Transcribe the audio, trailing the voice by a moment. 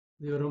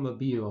The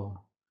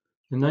automobile.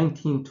 The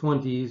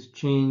 1920s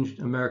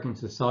changed American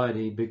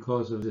society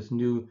because of this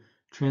new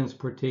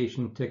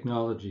transportation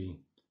technology,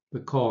 the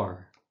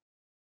car.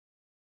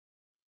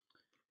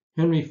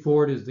 Henry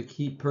Ford is the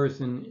key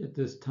person at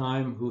this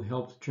time who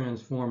helped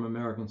transform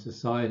American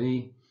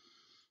society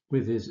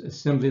with his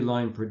assembly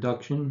line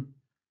production.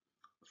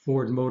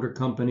 Ford Motor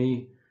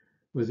Company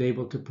was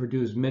able to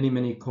produce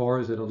many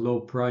cars at a low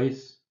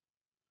price,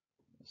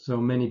 so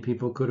many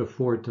people could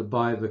afford to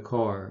buy the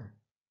car.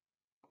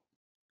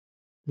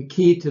 The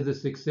key to the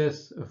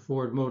success of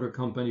Ford Motor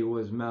Company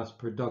was mass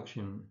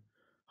production,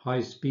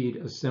 high-speed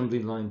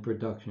assembly line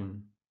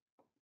production.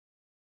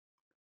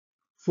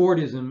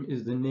 Fordism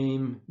is the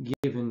name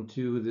given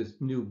to this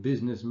new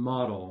business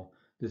model,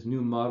 this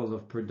new model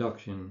of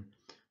production,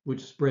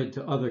 which spread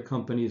to other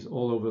companies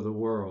all over the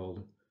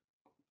world.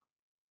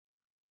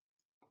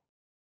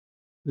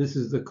 This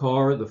is the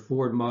car, the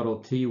Ford Model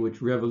T,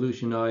 which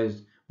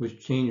revolutionized,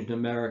 which changed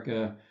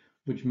America,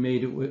 which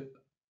made it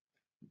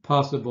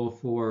possible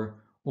for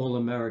all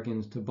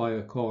Americans to buy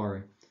a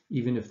car,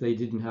 even if they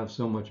didn't have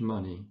so much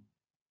money.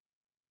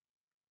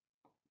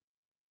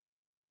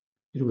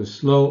 It was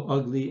slow,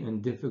 ugly,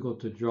 and difficult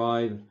to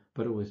drive,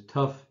 but it was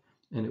tough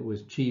and it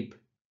was cheap,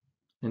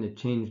 and it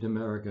changed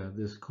America,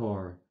 this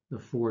car, the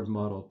Ford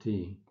Model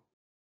T.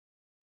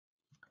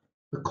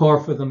 The car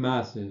for the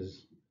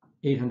masses,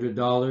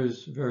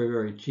 $800,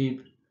 very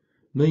cheap.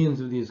 Millions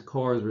of these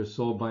cars were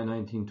sold by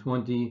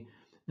 1920,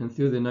 and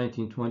through the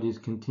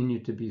 1920s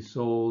continued to be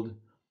sold.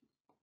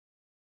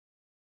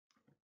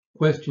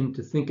 Question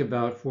to think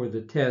about for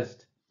the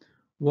test: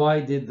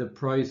 why did the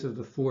price of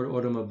the Ford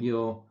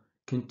automobile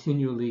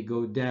continually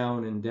go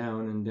down and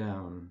down and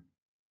down?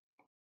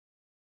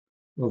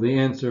 Well, the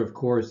answer, of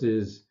course,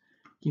 is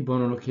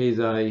Kibono no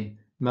Keizai,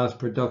 mass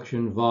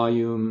production,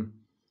 volume,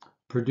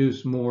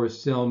 produce more,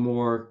 sell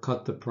more,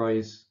 cut the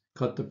price.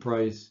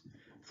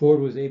 Ford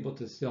was able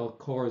to sell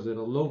cars at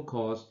a low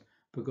cost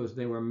because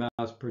they were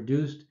mass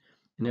produced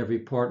and every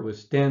part was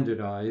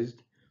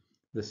standardized,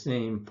 the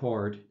same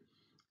part.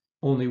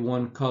 Only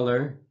one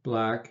color,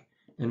 black,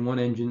 and one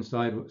engine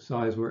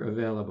size were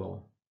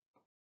available.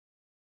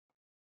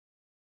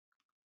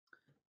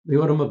 The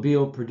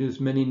automobile produced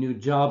many new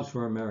jobs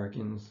for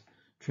Americans,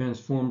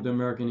 transformed the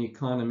American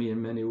economy in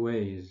many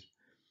ways.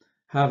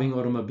 Having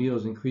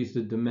automobiles increased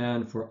the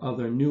demand for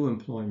other new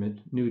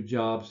employment, new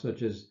jobs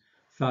such as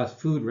fast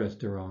food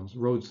restaurants,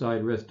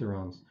 roadside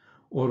restaurants,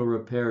 auto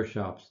repair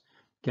shops,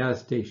 gas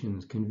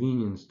stations,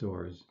 convenience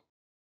stores.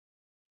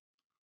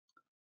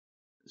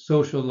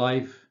 Social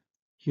life,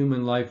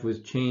 human life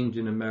was changed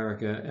in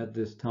America at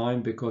this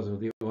time because of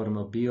the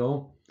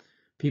automobile.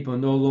 People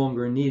no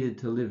longer needed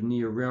to live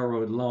near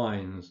railroad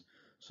lines,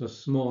 so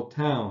small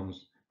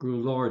towns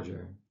grew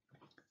larger.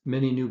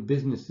 Many new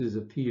businesses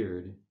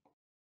appeared.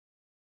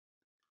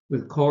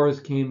 With cars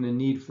came the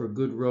need for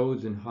good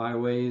roads and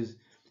highways,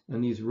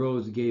 and these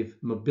roads gave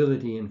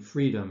mobility and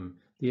freedom,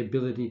 the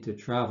ability to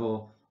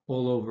travel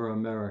all over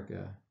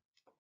America.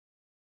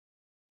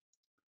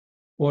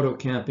 Auto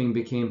camping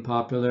became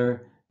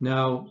popular.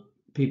 Now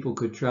people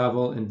could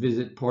travel and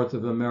visit parts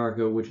of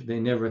America which they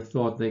never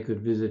thought they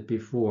could visit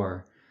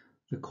before.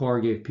 The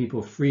car gave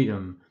people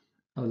freedom,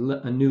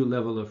 a new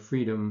level of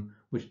freedom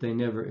which they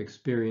never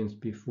experienced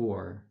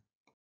before.